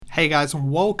Hey guys, and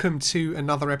welcome to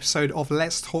another episode of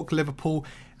Let's Talk Liverpool.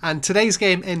 And today's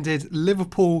game ended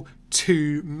Liverpool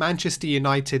 2, Manchester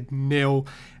United 0.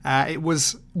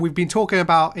 We've been talking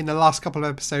about in the last couple of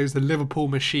episodes the Liverpool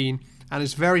machine, and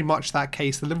it's very much that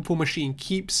case. The Liverpool machine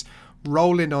keeps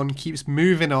rolling on, keeps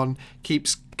moving on,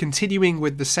 keeps continuing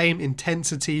with the same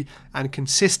intensity and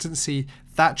consistency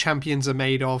that champions are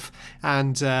made of.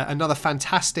 And another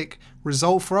fantastic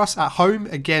result for us at home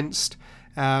against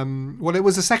it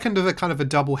was the second of a kind of a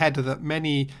double header that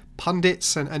many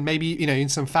pundits and maybe, in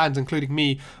some fans, including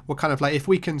me, were kind of like, if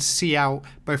we can see out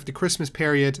both the Christmas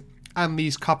period and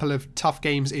these couple of tough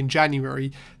games in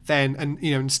January, then,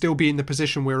 and still be in the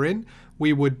position we're in,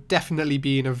 we would definitely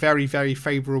be in a very, very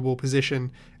favourable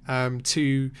position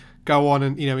to go on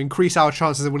and, increase our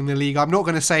chances of winning the league. I'm not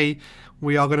going to say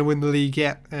we are going to win the league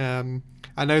yet.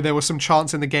 I know there was some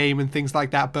chance in the game and things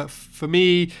like that, but for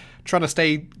me, trying to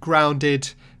stay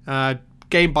grounded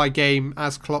game by game,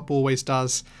 as Klopp always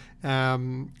does,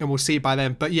 and we'll see it by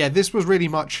then. But yeah, this was really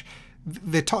much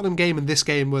the Tottenham game and this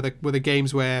game were the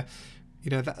games where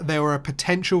they were a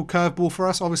potential curveball for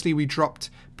us. Obviously, we dropped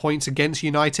points against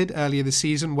United earlier this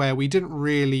season where we didn't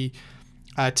really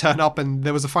turn up, and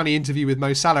there was a funny interview with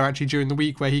Mo Salah actually during the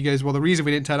week where he goes, well, the reason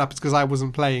we didn't turn up is because I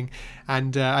wasn't playing,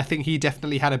 and I think he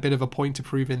definitely had a bit of a point to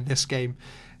prove in this game.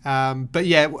 But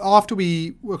yeah, after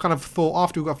we got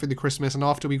through the Christmas and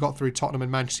after we got through Tottenham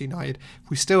and Manchester United, if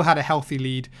we still had a healthy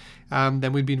lead,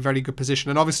 then we'd be in a very good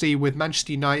position. And obviously with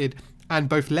Manchester United and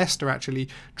both Leicester actually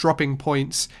dropping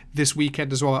points this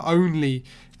weekend as well, only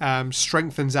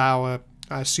strengthens our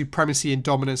supremacy and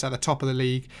dominance at the top of the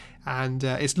league. And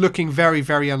it's looking very,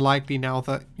 very unlikely now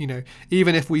that,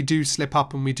 even if we do slip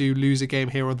up and we do lose a game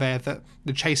here or there, that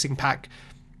the chasing pack,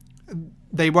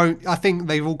 they won't. I think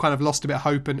they've all kind of lost a bit of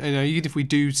hope, and even if we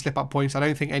do slip up points, I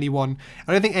don't think any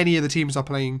of the teams are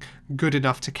playing good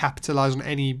enough to capitalise on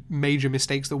any major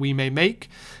mistakes that we may make.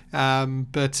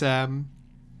 The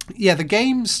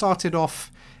game started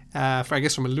off,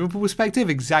 from a Liverpool perspective,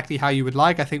 exactly how you would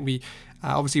like. I think we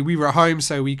were at home,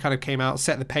 so we kind of came out,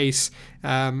 set the pace,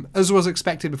 as was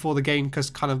expected before the game, because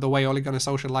kind of the way Ole Gunnar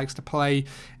Solskjaer likes to play.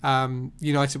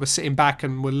 United were sitting back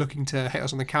and were looking to hit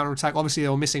us on the counter-attack. Obviously, they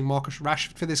were missing Marcus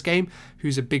Rashford for this game,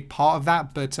 who's a big part of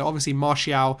that, but obviously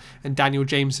Martial and Daniel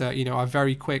James are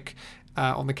very quick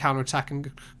on the counter-attack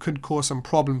and could cause some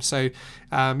problems. So,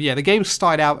 the game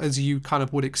started out as you kind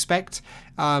of would expect.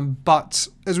 But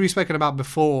as we've spoken about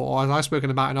before, or as I've spoken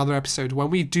about in other episodes,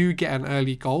 when we do get an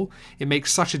early goal, it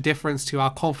makes such a difference to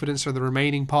our confidence for the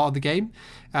remaining part of the game,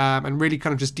 and really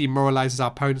kind of just demoralises our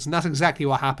opponents. And that's exactly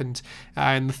what happened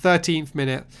in the 13th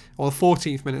minute, or the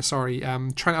 14th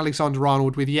minute, Trent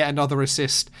Alexander-Arnold with yet another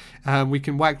assist. We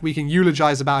can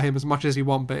eulogise about him as much as we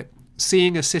want, but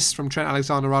seeing assists from Trent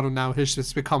Alexander-Arnold now has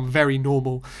just become very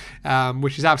normal,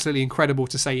 which is absolutely incredible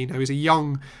to say. He's a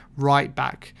young right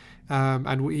back,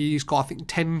 and he's got, I think,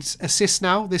 10 assists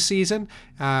now this season.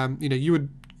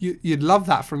 You'd love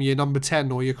that from your number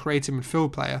 10 or your creative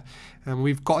midfield player, and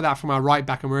we've got that from our right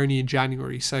back, and we're only in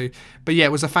January. So, but yeah,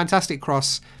 it was a fantastic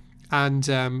cross. And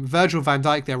Virgil van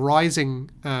Dijk, they're rising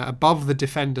above the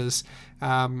defenders,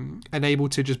 and able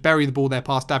to just bury the ball there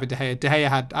past David De Gea. De Gea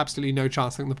had absolutely no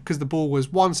chance, I think, because the ball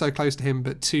was, one, so close to him,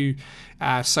 but two,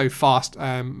 so fast.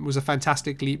 It was a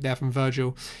fantastic leap there from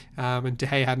Virgil, and De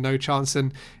Gea had no chance.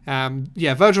 And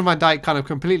Virgil van Dijk kind of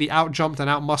completely out-jumped and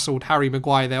out-muscled Harry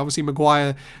Maguire there. Obviously,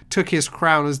 Maguire took his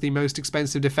crown as the most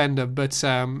expensive defender, but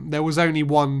there was only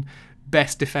one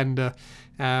best defender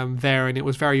there, and it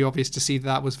was very obvious to see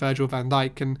that was Virgil van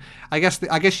Dijk. And I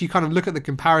guess you kind of look at the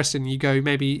comparison. You go,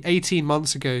 maybe 18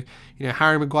 months ago,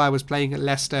 Harry Maguire was playing at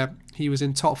Leicester. He was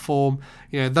in top form.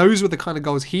 Those were the kind of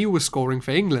goals he was scoring for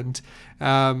England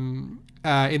in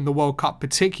the World Cup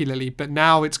particularly. But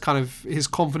now it's kind of, his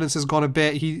confidence has gone a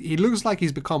bit. He looks like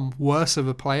he's become worse of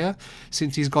a player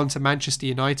since he's gone to Manchester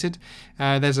United.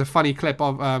 There's a funny clip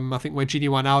of I think where Gini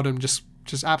Wijnaldum just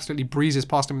absolutely breezes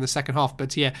past him in the second half.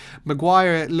 But yeah,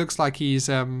 Maguire, it looks like he's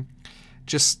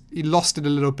he lost it a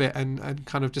little bit and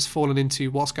kind of just fallen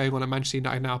into what's going on at Manchester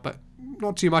United now. But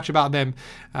not too much about them.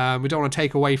 We don't want to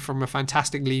take away from a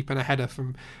fantastic leap and a header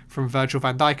from Virgil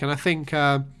van Dijk. And I think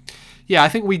I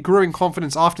think we grew in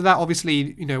confidence after that.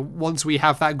 Obviously, once we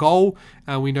have that goal,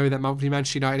 we know that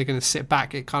Manchester United are going to sit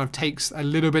back. It kind of takes a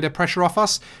little bit of pressure off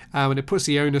us, and it puts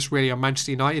the onus really on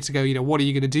Manchester United to go, what are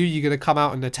you going to do? You're going to come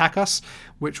out and attack us,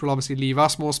 which will obviously leave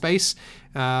us more space.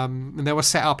 And they were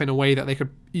set up in a way that they could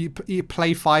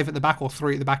play 5 at the back or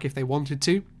 3 at the back if they wanted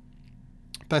to.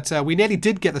 But we nearly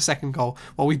did get the second goal.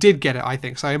 Well, we did get it, I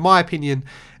think. So in my opinion,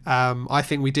 I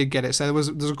think we did get it. So there was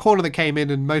a corner that came in,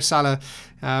 and Mo Salah,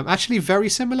 actually very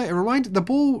similar. The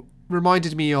ball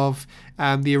reminded me of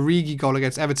the Origi goal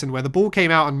against Everton, where the ball came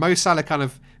out and Mo Salah kind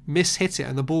of mishit it,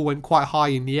 and the ball went quite high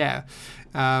in the air.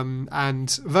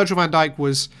 And Virgil van Dijk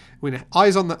was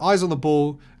eyes on the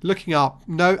ball, looking up,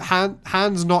 no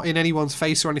hands not in anyone's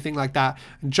face or anything like that,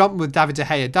 and jumped with David De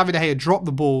Gea. David De Gea dropped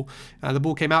the ball. The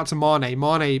ball came out to Mane.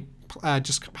 Mane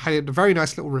just had a very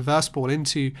nice little reverse ball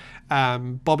into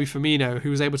Bobby Firmino, who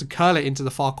was able to curl it into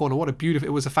the far corner.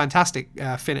 It was a fantastic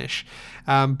finish.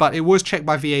 But it was checked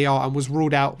by VAR and was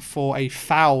ruled out for a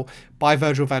foul by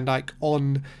Virgil van Dijk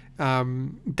on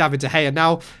David De Gea.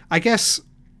 Now, I guess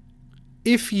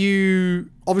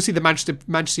obviously the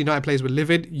Manchester United players were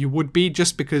livid, you would be,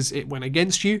 just because it went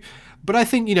against you. But I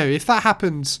think, if that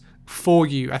happens for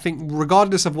you, I think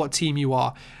regardless of what team you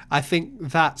are, I think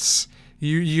that's,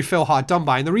 you feel hard done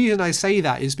by. And the reason I say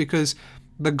that is because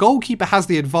the goalkeeper has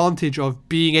the advantage of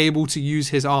being able to use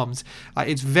his arms.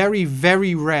 It's very,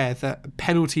 very rare that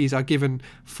penalties are given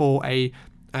for a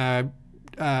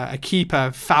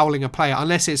keeper fouling a player,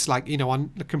 unless it's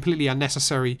completely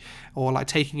unnecessary, or like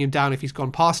taking him down if he's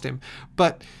gone past him.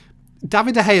 But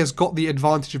David De Gea's got the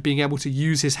advantage of being able to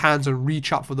use his hands and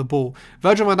reach up for the ball.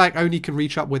 Virgil van Dijk only can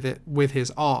reach up with it with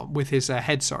his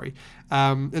head.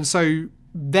 And so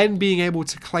then being able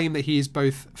to claim that he is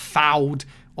both fouled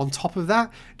on top of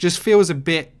that just feels a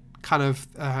bit kind of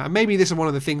maybe this is one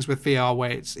of the things with VAR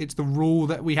where it's the rule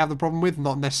that we have the problem with,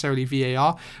 not necessarily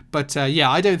VAR. But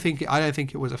I don't think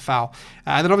it was a foul.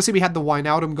 And then obviously we had the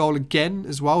Wijnaldum goal again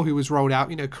as well, who was rolled out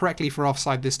correctly for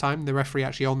offside this time. The referee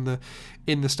actually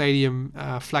in the stadium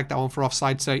flagged that one for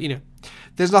offside. So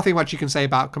there's nothing much you can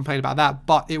complain about that,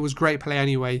 but it was great play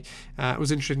anyway. It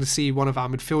was interesting to see one of our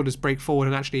midfielders break forward,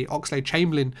 and actually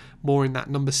Oxlade-Chamberlain more in that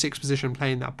number 6 position,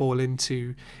 playing that ball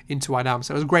into Wijnaldum.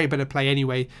 So it was a great bit of play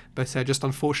anyway, but just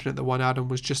unfortunate that Wijnaldum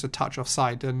was just a touch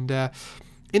offside. And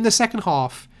in the second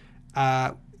half,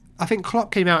 I think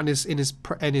Klopp came out in his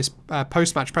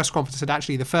post-match press conference and said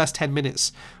actually the first 10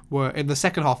 minutes in the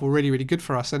second half were really, really good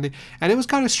for us. And it was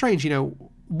kind of strange,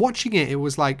 watching it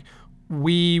was like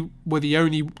we were the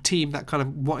only team that kind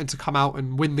of wanted to come out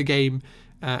and win the game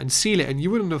and seal it. And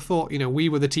you wouldn't have thought, we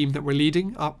were the team that were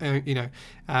leading up, being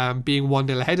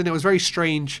 1-0 ahead. And it was very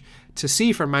strange to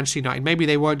see from Manchester United. Maybe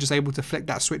they weren't just able to flick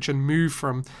that switch and move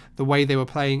from the way they were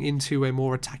playing into a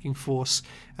more attacking force.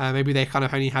 Maybe they kind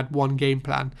of only had one game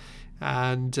plan.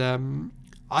 And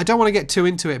I don't want to get too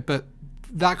into it, but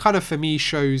that kind of, for me,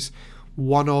 shows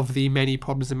one of the many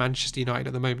problems in Manchester United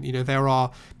at the moment. There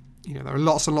are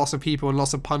lots and lots of people and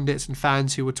lots of pundits and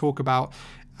fans who would talk about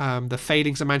the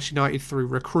failings of Manchester United through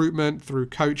recruitment, through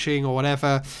coaching or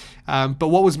whatever. But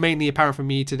what was mainly apparent for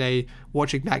me today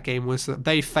watching that game was that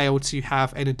they failed to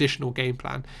have an additional game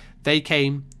plan. They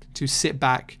came to sit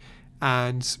back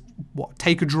and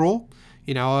take a draw.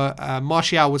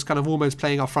 Martial was kind of almost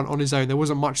playing up front on his own. There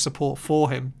wasn't much support for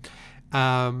him.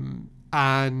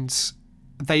 And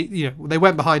they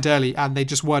went behind early and they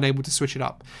just weren't able to switch it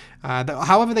up.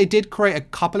 However, they did create a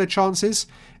couple of chances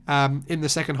in the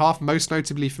second half. Most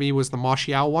notably for me was the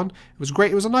Martial one. It was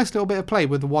great. It was a nice little bit of play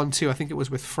with the 1-2. I think it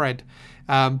was with Fred.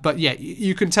 But yeah,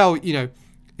 you can tell,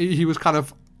 he was kind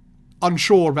of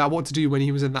unsure about what to do when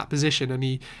he was in that position.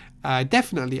 And I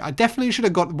definitely should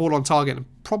have got the ball on target and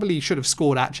probably should have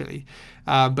scored actually.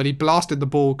 But he blasted the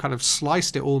ball, kind of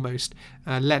sliced it almost,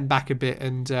 leant back a bit,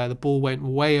 and the ball went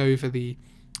way over the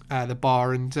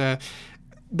bar. And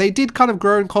they did kind of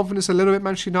grow in confidence a little bit,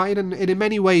 Manchester United, and in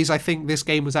many ways I think this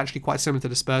game was actually quite similar to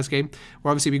the Spurs game, where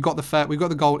obviously we got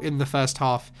the goal in the first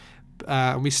half,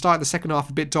 and we started the second half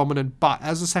a bit dominant, but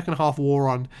as the second half wore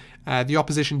on, the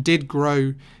opposition did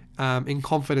grow in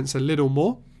confidence a little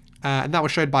more, and that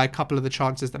was showed by a couple of the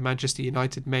chances that Manchester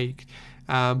United made.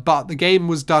 But the game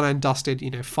was done and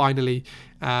dusted, finally,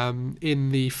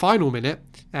 in the final minute,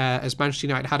 as Manchester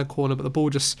United had a corner, but the ball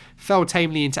just fell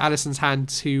tamely into Alisson's hand,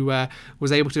 who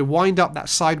was able to wind up that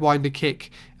sidewinder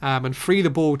kick and free the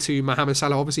ball to Mohamed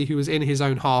Salah, obviously, who was in his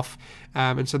own half,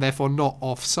 and so therefore not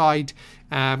offside.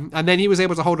 And then he was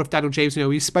able to hold off Daniel James.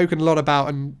 We've spoken a lot about,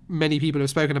 and many people have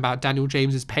spoken about Daniel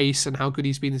James's pace and how good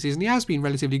he's been this season. He has been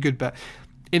relatively good, but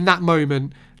in that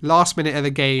moment, last minute of the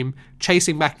game,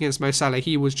 chasing back against Mo Salah,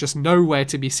 he was just nowhere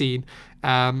to be seen.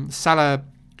 Salah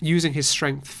using his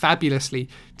strength fabulously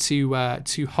to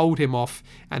hold him off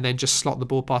and then just slot the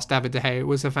ball past David De Gea. It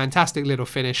was a fantastic little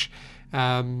finish.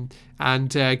 And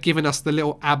giving us the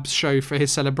little abs show for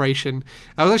his celebration.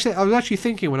 I was actually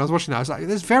thinking when I was watching that, I was like,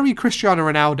 "There's very Cristiano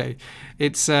Ronaldo."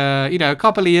 It's a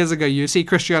couple of years ago, you see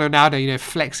Cristiano Ronaldo,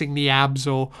 flexing the abs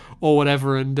or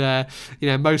whatever, and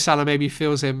Mo Salah maybe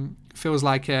feels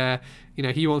like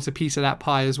he wants a piece of that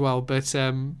pie as well. But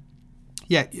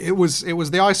yeah, it was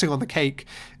the icing on the cake.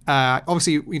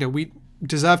 Obviously, we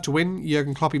deserved to win.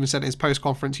 Jurgen Klopp even said in his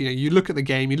post-conference, you look at the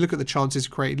game, you look at the chances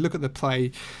created, look at the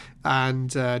play,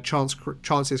 and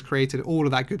chances created, all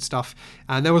of that good stuff.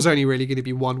 And there was only really going to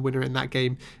be one winner in that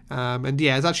game. And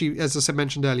yeah, it's actually, as I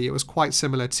mentioned earlier, it was quite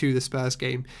similar to the Spurs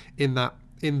game in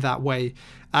that way.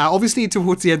 Obviously,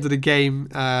 towards the end of the game,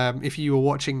 if you were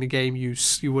watching the game, you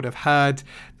would have heard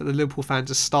that the Liverpool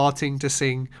fans are started to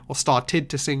sing,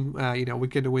 we're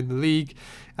going to win the league.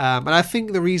 And I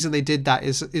think the reason they did that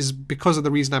is because of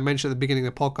the reason I mentioned at the beginning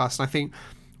of the podcast. And I think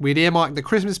we'd earmarked the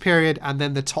Christmas period and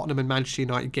then the Tottenham and Manchester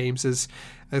United games as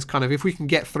kind of, if we can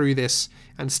get through this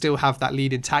and still have that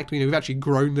lead intact, we've actually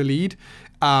grown the lead,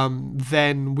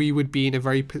 then we would be in a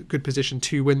very good position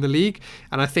to win the league.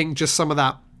 And I think just some of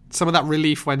that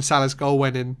relief when Salah's goal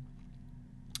went in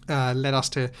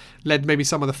led maybe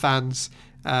some of the fans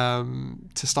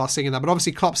to start singing that. But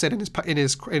obviously Klopp said in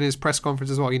his press conference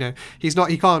as well,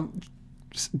 he can't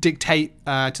dictate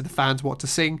to the fans what to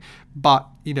sing, but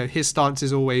his stance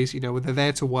is always, they're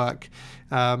there to work,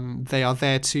 they are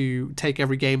there to take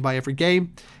every game by every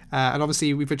game, and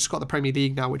obviously we've just got the Premier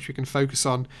League now, which we can focus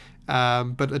on,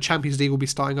 but the Champions League will be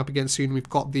starting up again soon. We've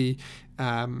got the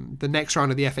next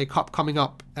round of the FA Cup coming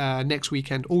up next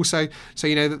weekend also, so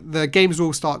the games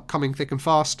will start coming thick and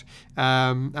fast,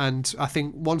 and I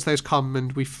think once those come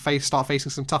and we start facing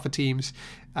some tougher teams,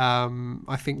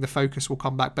 I think the focus will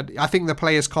come back. But I think the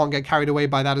players can't get carried away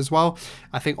by that as well.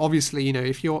 I think obviously,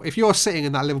 if you're sitting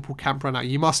in that Liverpool camp right now,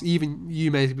 you must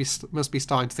be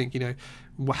starting to think,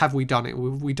 have we done it?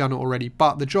 We've done it already.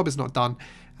 But the job is not done,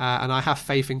 and I have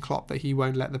faith in Klopp that he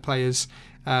won't let the players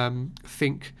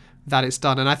think that it's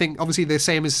done. And I think obviously the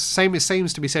same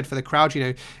seems to be said for the crowd.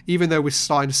 Even though we're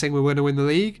starting to sing we're going to win the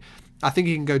league, I think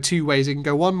it can go two ways. It can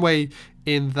go one way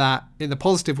in the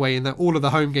positive way, in that all of the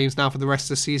home games now for the rest of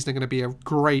the season are going to be a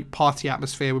great party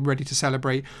atmosphere. We're ready to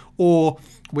celebrate, or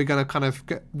we're going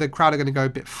to the crowd are going to go a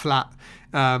bit flat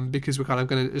because we're kind of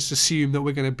going to just assume that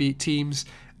we're going to beat teams.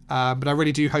 But I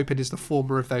really do hope it is the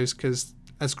former of those, because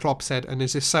as Klopp said, and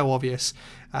this is so obvious,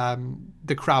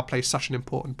 the crowd plays such an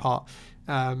important part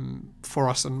for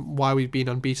us and why we've been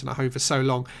unbeaten at home for so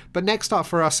long. But next up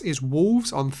for us is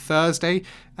Wolves on Thursday.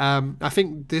 I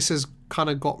think this has kind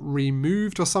of got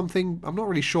removed or something. I'm not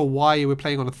really sure why we're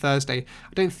playing on a Thursday.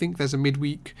 I don't think there's a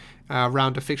midweek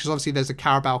round of fixtures. Obviously there's a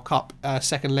Carabao Cup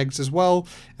second legs as well,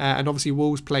 and obviously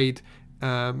Wolves played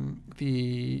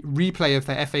the replay of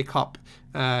the FA Cup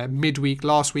midweek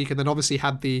last week, and then obviously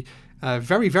had the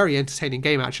very, very entertaining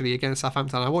game actually against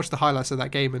Southampton. I watched the highlights of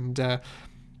that game, and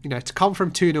to come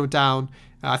from 2-0 down,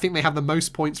 I think they have the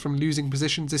most points from losing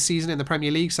positions this season in the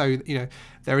Premier League. So,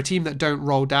 they're a team that don't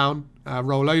roll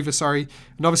over.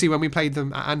 And obviously when we played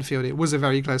them at Anfield, it was a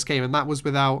very close game, and that was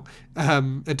without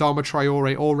Adama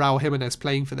Traore or Raul Jimenez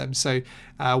playing for them. So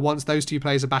once those two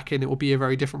players are back in, it will be a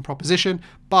very different proposition.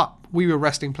 But we were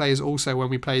resting players also when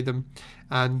we played them,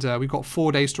 and we got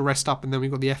 4 days to rest up, and then we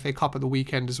got the FA Cup at the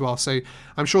weekend as well. So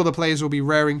I'm sure the players will be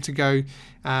raring to go.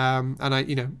 And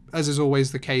I, as is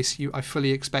always the case, I fully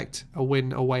expect a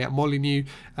win away at Molineux.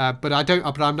 But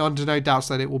I'm under no doubts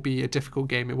that it will be a difficult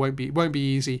game. It won't be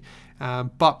easy.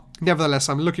 But nevertheless,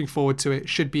 I'm looking forward to it.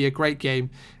 Should be a great game.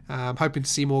 I'm hoping to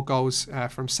see more goals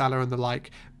from Salah and the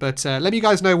like. But let me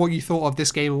guys know what you thought of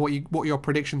this game and what your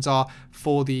predictions are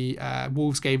for the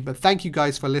Wolves game. But thank you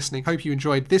guys for listening. Hope you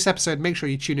enjoyed this episode. Make sure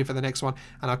you tune in for the next one,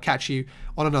 and I'll catch you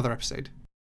on another episode.